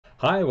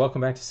Hi, welcome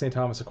back to St.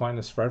 Thomas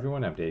Aquinas for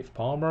Everyone. I'm Dave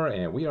Palmer,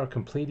 and we are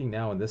completing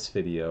now in this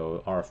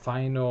video our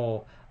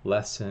final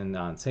lesson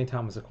on St.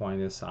 Thomas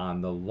Aquinas on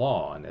the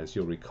law. And as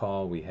you'll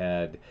recall, we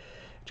had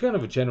kind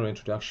of a general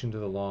introduction to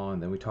the law, and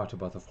then we talked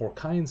about the four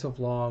kinds of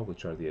law,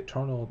 which are the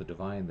eternal, the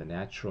divine, the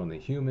natural, and the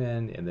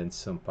human, and then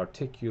some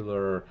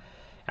particular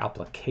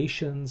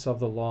applications of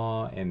the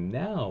law. And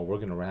now we're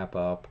going to wrap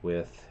up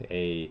with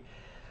a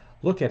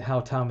look at how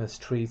Thomas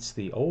treats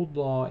the Old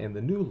Law and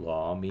the New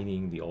Law,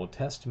 meaning the Old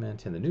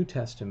Testament and the New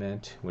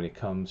Testament, when it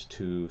comes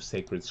to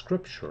sacred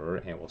scripture,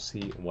 and we'll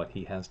see what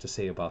he has to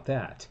say about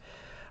that.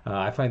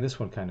 I find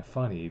this one kind of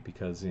funny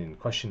because in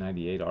question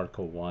 98,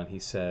 Article 1, he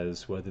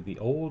says whether the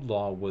Old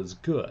Law was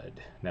good.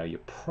 Now, you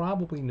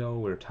probably know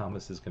where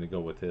Thomas is going to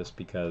go with this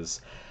because,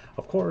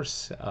 of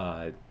course,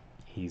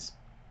 he's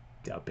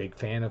a big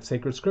fan of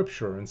sacred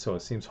scripture, and so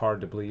it seems hard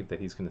to believe that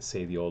he's going to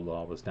say the old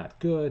law was not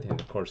good, and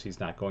of course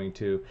he's not going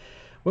to.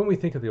 When we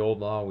think of the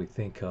old law, we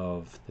think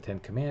of the Ten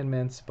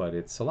Commandments, but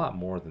it's a lot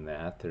more than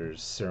that.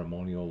 There's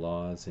ceremonial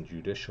laws and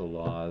judicial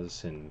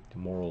laws and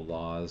moral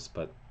laws,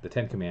 but the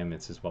Ten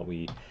Commandments is what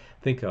we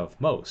think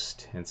of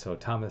most. And so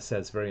Thomas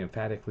says very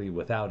emphatically,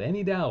 without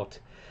any doubt,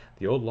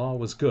 the old law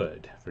was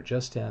good, for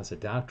just as a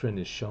doctrine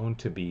is shown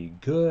to be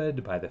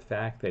good by the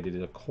fact that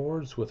it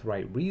accords with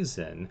right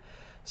reason,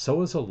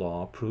 so is a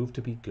law proved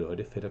to be good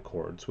if it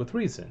accords with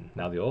reason.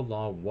 Now, the old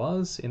law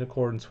was in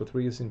accordance with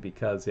reason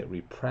because it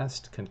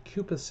repressed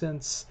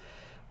concupiscence,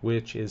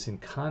 which is in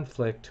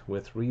conflict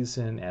with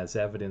reason, as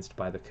evidenced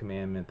by the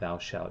commandment, thou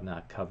shalt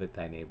not covet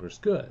thy neighbor's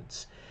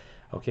goods.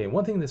 Okay,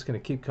 one thing that's going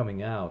to keep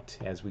coming out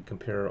as we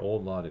compare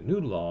old law to new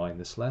law in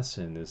this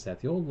lesson is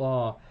that the old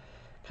law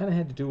kind of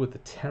had to do with the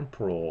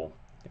temporal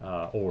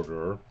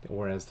order,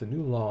 whereas the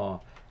new law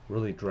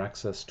really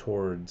directs us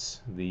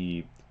towards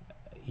the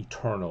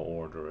eternal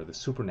order or the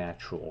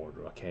supernatural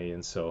order. Okay,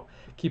 and so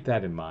keep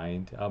that in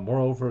mind.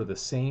 Moreover, the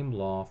same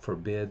law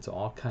forbids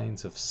all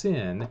kinds of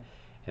sin,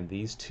 and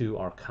these two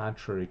are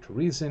contrary to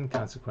reason.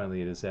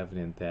 Consequently, it is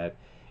evident that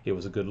it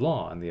was a good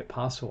law, and the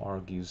apostle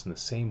argues in the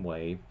same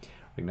way.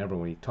 Remember,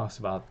 when he talks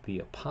about the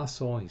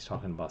apostle, he's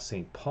talking about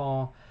St.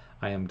 Paul.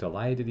 I am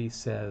delighted, he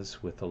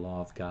says, with the law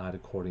of God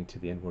according to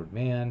the inward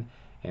man.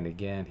 And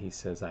again, he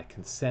says, I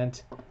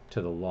consent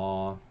to the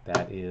law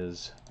that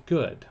is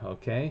good.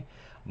 Okay?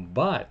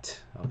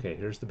 But, okay,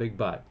 here's the big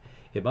but.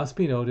 It must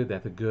be noted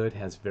that the good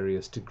has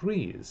various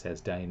degrees, as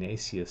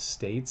Dionysius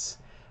states.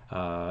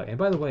 And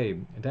by the way,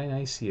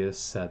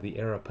 Dionysius, the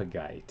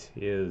Areopagite,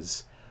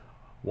 is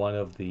one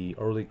of the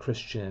early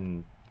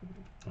Christian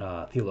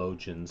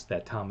theologians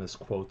that Thomas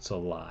quotes a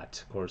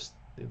lot. Of course,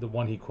 the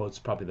one he quotes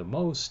probably the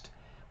most,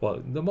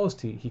 well, the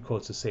most he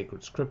quotes is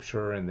sacred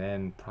scripture, and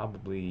then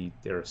probably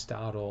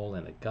Aristotle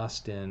and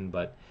Augustine,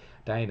 but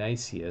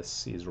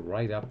Dionysius is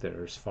right up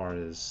there as far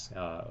as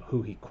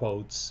who he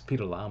quotes.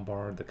 Peter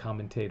Lombard, the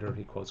commentator,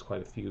 he quotes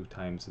quite a few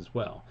times as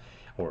well,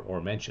 or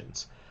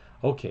mentions.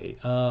 Okay,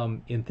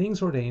 in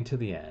things ordained to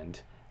the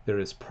end, there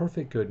is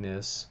perfect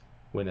goodness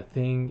when a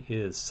thing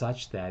is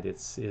such that it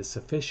is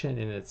sufficient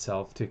in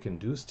itself to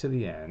conduce to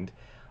the end,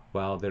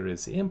 while there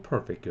is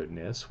imperfect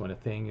goodness when a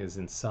thing is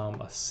in some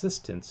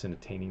assistance in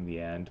attaining the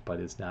end, but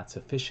is not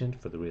sufficient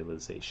for the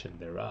realization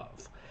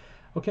thereof.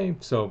 Okay,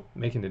 so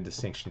making a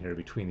distinction here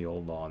between the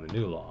old law and the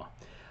new law.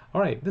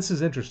 All right, this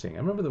is interesting. I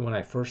remember that when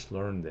I first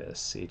learned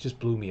this, it just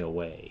blew me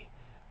away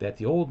that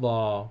the old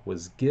law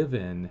was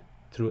given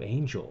through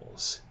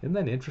angels. Isn't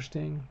that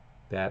interesting?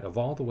 That of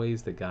all the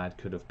ways that God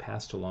could have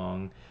passed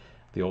along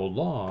the old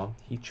law,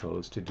 he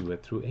chose to do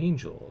it through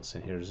angels.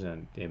 And here's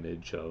an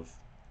image of,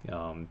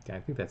 I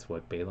think that's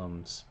what,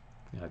 Balaam's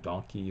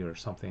donkey or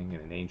something,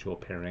 and an angel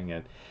appearing.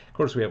 And of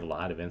course, we have a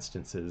lot of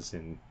instances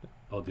in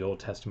the Old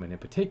Testament in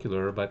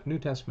particular, but New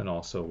Testament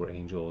also, where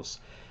angels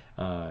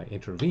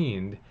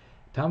intervened.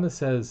 Thomas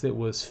says it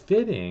was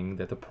fitting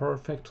that the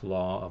perfect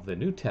law of the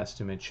New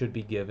Testament should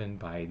be given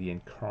by the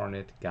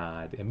incarnate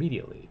God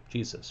immediately,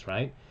 Jesus,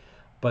 right?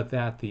 But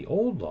that the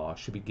old law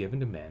should be given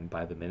to men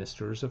by the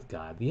ministers of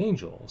God, the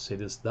angels.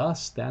 It is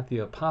thus that the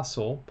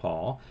apostle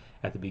Paul,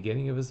 at the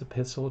beginning of his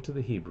epistle to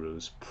the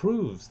Hebrews,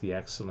 proves the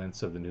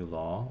excellence of the new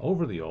law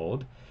over the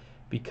old,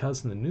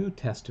 because in the New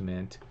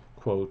Testament,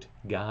 quote,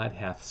 God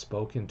hath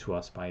spoken to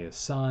us by his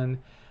Son,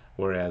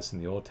 whereas in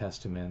the Old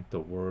Testament the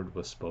word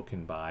was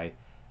spoken by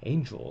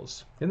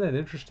angels. Isn't that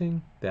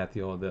interesting that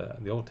the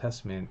Old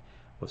Testament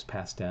was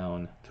passed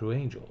down through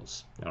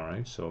angels? All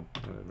right, so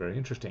very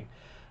interesting.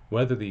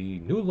 Whether the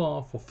new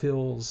law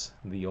fulfills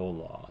the old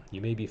law.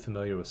 You may be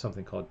familiar with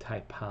something called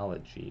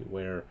typology,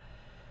 where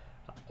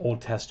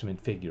Old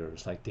Testament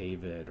figures like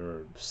David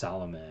or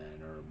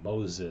Solomon or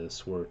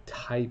Moses were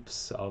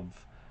types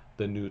of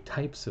the new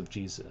types of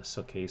Jesus.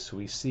 Okay, so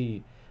we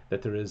see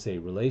that there is a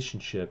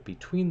relationship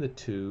between the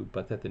two,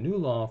 but that the new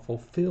law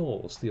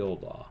fulfills the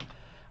old law.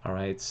 All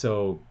right,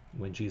 so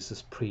when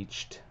Jesus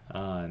preached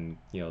on,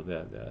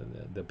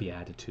 the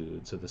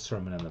Beatitudes or the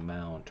Sermon on the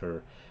Mount,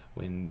 or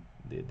when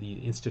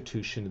the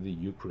institution of the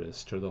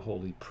Eucharist or the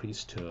Holy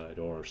Priesthood,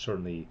 or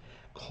certainly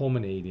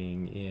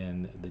culminating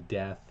in the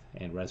death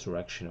and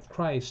resurrection of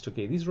Christ,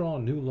 okay, these are all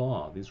new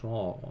law. These are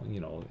all,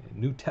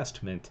 New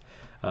Testament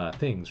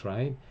things,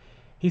 right?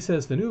 He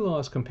says the new law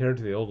is compared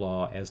to the old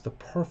law as the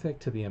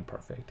perfect to the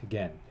imperfect.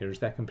 Again, here's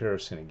that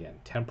comparison again.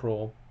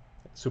 Temporal,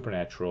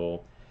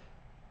 supernatural,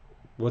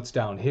 what's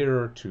down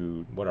here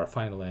to what our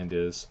final end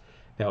is.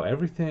 Now,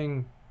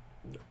 everything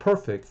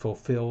perfect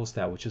fulfills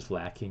that which is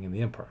lacking in the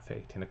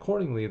imperfect. And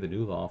accordingly, the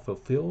new law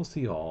fulfills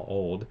the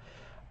old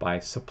by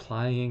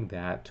supplying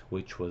that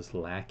which was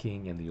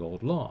lacking in the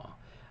old law.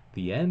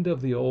 The end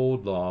of the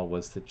old law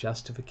was the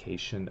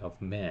justification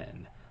of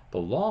men. The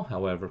law,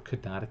 however,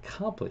 could not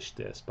accomplish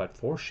this, but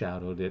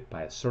foreshadowed it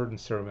by certain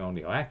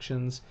ceremonial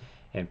actions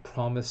and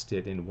promised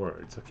it in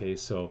words. Okay,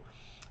 so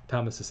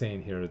Thomas is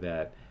saying here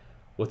that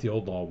what the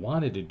old law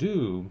wanted to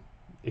do,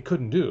 it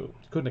couldn't do.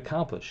 It couldn't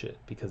accomplish it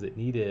because it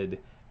needed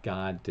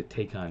God to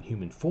take on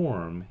human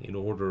form in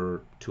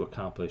order to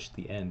accomplish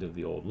the end of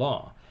the old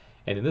law.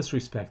 And in this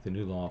respect, the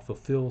new law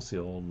fulfills the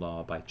old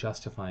law by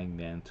justifying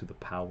men through the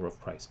power of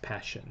Christ's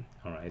passion.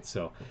 All right,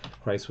 so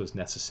Christ was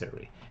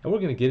necessary. And we're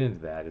going to get into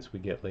that as we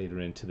get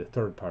later into the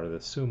third part of the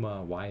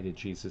Summa. Why did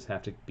Jesus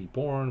have to be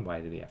born? Why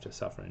did he have to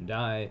suffer and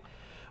die?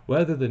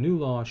 Whether the new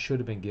law should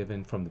have been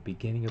given from the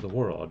beginning of the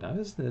world. Now,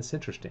 isn't this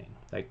interesting?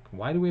 Like,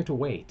 why do we have to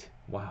wait?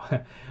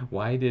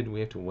 Why did we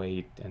have to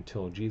wait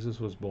until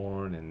Jesus was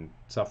born and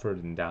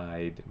suffered and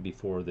died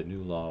before the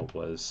new law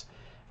was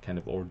kind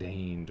of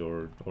ordained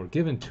or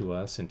given to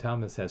us? And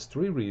Thomas has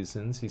three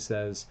reasons. He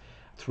says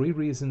 3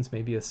 reasons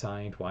may be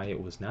assigned why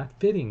it was not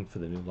fitting for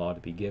the new law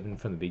to be given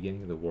from the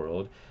beginning of the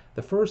world.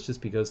 The first is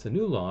because the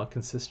new law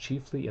consists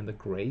chiefly in the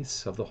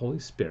grace of the Holy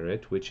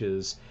Spirit, which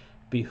is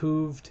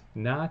behooved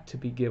not to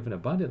be given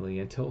abundantly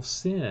until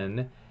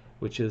sin,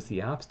 which is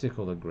the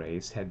obstacle of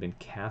grace, had been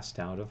cast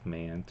out of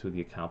man through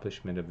the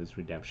accomplishment of his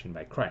redemption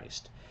by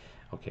Christ.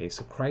 Okay,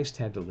 so Christ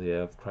had to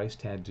live.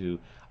 Christ had to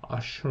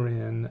usher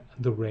in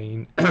the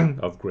reign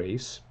of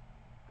grace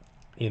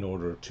in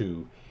order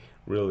to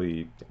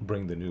really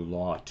bring the new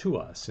law to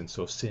us. And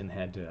so sin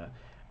had to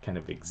kind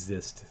of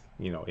exist,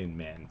 in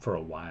men for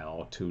a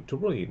while to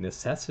really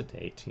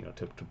necessitate,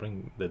 to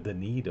bring the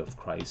need of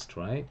Christ,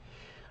 right?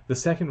 The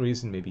second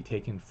reason may be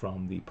taken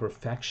from the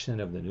perfection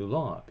of the new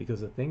law, because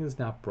the thing is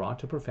not brought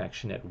to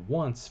perfection at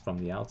once from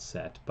the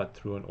outset, but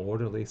through an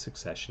orderly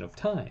succession of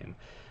time.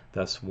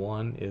 Thus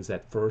one is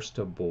at first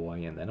a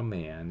boy and then a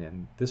man,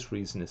 and this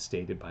reason is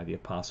stated by the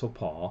Apostle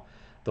Paul.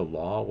 The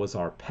law was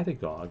our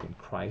pedagogue in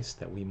Christ,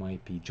 that we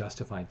might be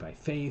justified by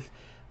faith,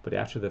 but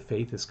after the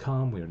faith has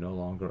come, we are no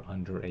longer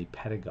under a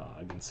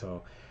pedagogue. And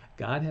so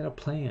God had a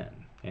plan,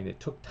 and it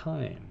took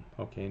time,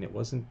 okay, and it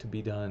wasn't to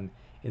be done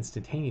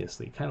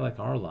instantaneously, kind of like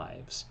our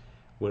lives,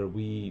 where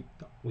we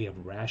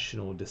have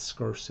rational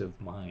discursive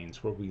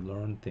minds, where we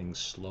learn things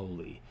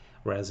slowly,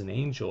 whereas an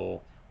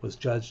angel was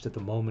judged at the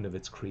moment of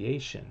its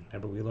creation.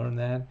 Remember, we learned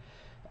that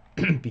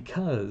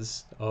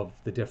because of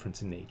the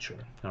difference in nature.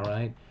 All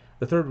right.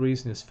 The third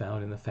reason is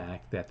found in the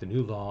fact that the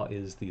new law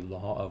is the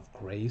law of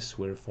grace,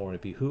 wherefore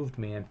it behooved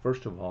man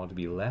first of all to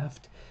be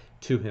left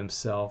to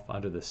himself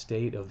under the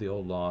state of the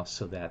old law,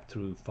 so that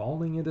through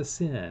falling into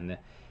sin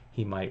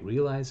he might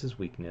realize his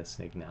weakness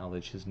and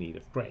acknowledge his need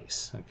of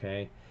grace.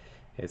 Okay,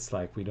 it's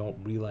like we don't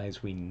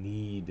realize we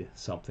need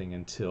something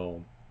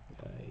until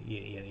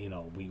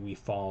we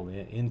fall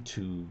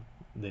into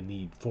the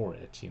need for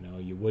it.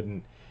 You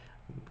wouldn't,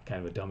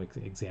 kind of a dumb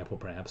example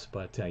perhaps,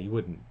 but you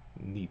wouldn't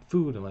need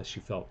food unless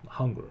you felt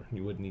hunger.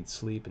 You wouldn't need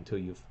sleep until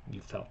you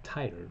felt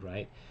tired,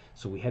 right?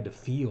 So we had to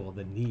feel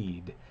the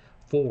need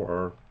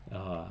for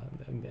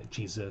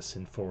Jesus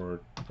and for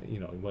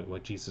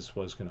what Jesus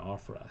was going to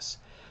offer us.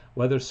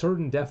 Whether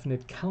certain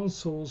definite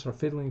counsels are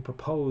fittingly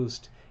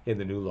proposed in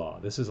the new law.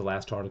 This is the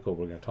last article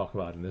we're going to talk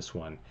about in this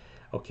one.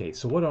 Okay,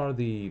 so what are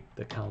the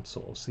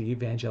counsels? The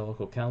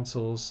Evangelical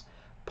Counsels: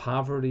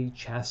 poverty,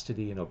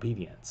 chastity, and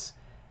obedience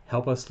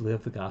help us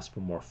live the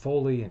gospel more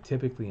fully and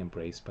typically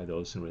embraced by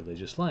those in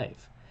religious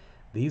life.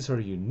 These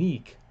are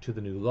unique to the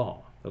new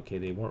law. Okay,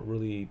 they weren't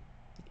really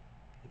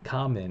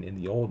common in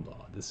the old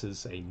law. This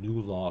is a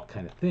new law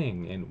kind of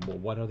thing. And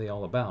what are they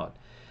all about?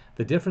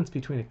 The difference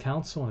between a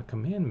counsel and a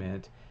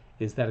commandment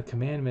is that a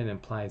commandment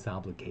implies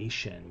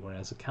obligation,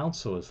 whereas a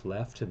counsel is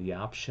left to the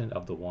option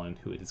of the one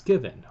who it is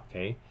given.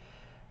 Okay.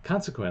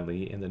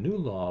 Consequently, in the new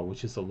law,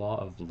 which is the law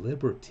of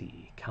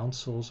liberty,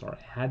 counsels are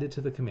added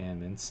to the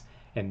commandments,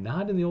 and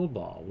not in the old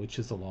law, which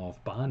is the law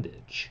of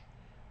bondage.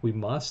 We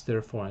must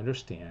therefore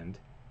understand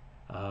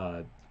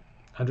the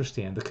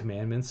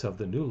commandments of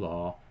the new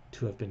law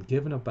to have been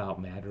given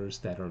about matters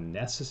that are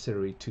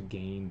necessary to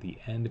gain the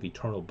end of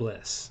eternal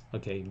bliss.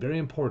 Okay, very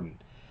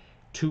important.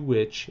 To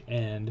which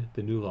end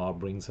the new law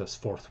brings us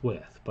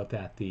forthwith, but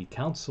that the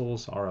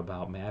counsels are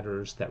about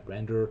matters that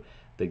render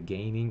the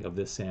gaining of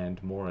this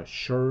end more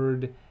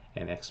assured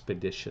and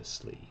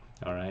expeditiously.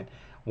 All right,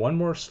 one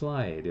more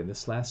slide, and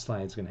this last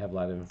slide is going to have a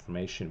lot of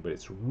information, but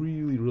it's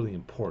really, really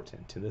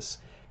important, and this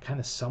kind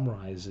of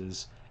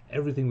summarizes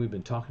everything we've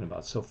been talking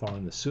about so far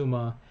in the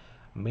Summa.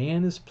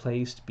 Man is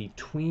placed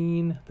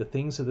between the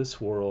things of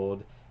this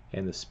world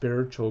and the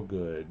spiritual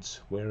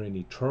goods wherein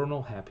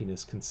eternal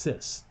happiness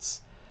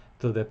consists,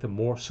 so that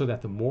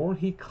the more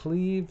he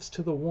cleaves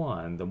to the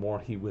one, the more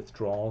he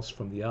withdraws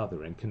from the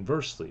other. And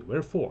conversely,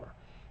 wherefore,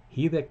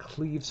 he that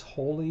cleaves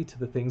wholly to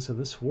the things of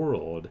this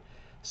world,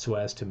 so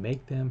as to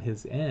make them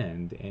his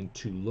end, and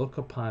to look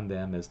upon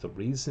them as the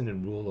reason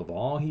and rule of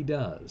all he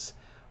does,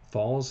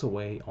 falls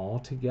away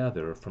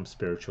altogether from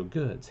spiritual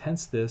goods.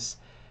 Hence this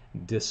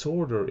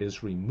disorder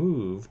is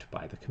removed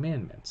by the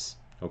commandments.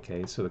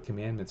 Okay, so the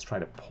commandments try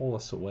to pull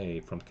us away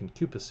from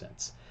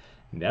concupiscence.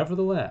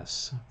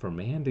 Nevertheless, for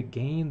man to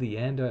gain the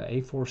end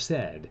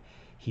aforesaid,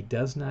 he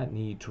does not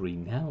need to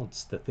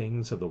renounce the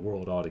things of the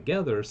world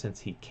altogether,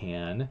 since he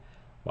can,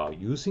 while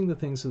using the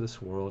things of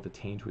this world,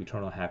 attain to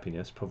eternal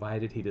happiness,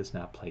 provided he does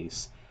not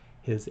place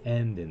his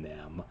end in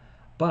them.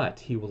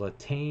 But he will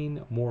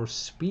attain more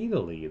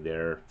speedily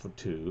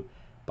thereto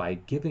by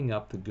giving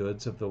up the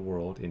goods of the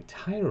world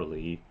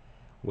entirely,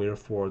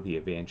 wherefore the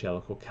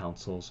evangelical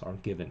counsels are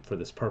given for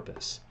this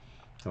purpose.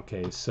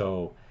 Okay,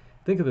 so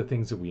think of the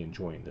things that we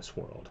enjoy in this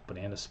world: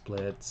 banana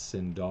splits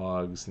and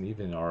dogs, and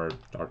even our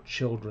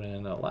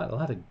children. A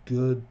lot of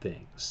good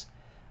things.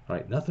 All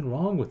right, nothing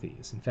wrong with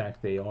these. In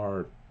fact, they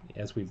are,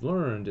 as we've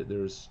learned,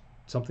 there's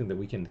something that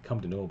we can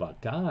come to know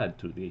about God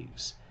through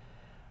these.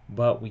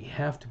 But we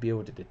have to be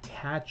able to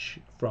detach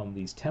from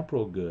these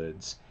temporal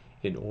goods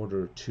in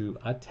order to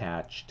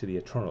attach to the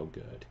eternal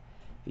good.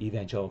 The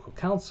evangelical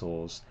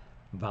counsels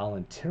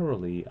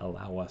voluntarily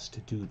allow us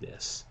to do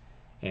this,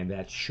 and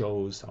that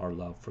shows our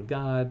love for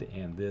God,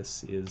 and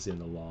this is in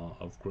the law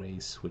of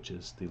grace, which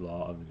is the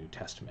law of the New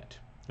Testament.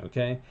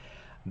 Okay,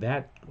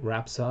 that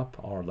wraps up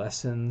our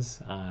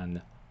lessons on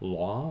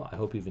law. I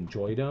hope you've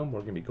enjoyed them.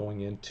 We're going to be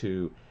going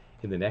into,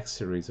 in the next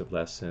series of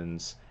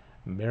lessons,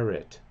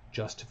 merit,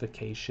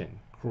 justification,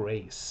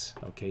 grace.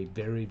 Okay,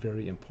 very,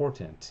 very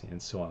important.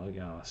 And so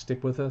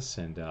stick with us,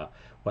 and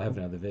we'll have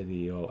another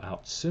video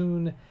out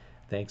soon.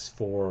 Thanks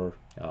for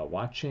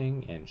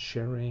watching and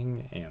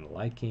sharing and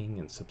liking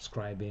and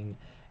subscribing,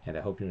 and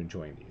I hope you're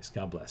enjoying these.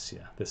 God bless you.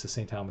 This is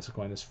St. Thomas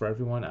Aquinas for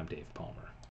everyone. I'm Dave Palmer.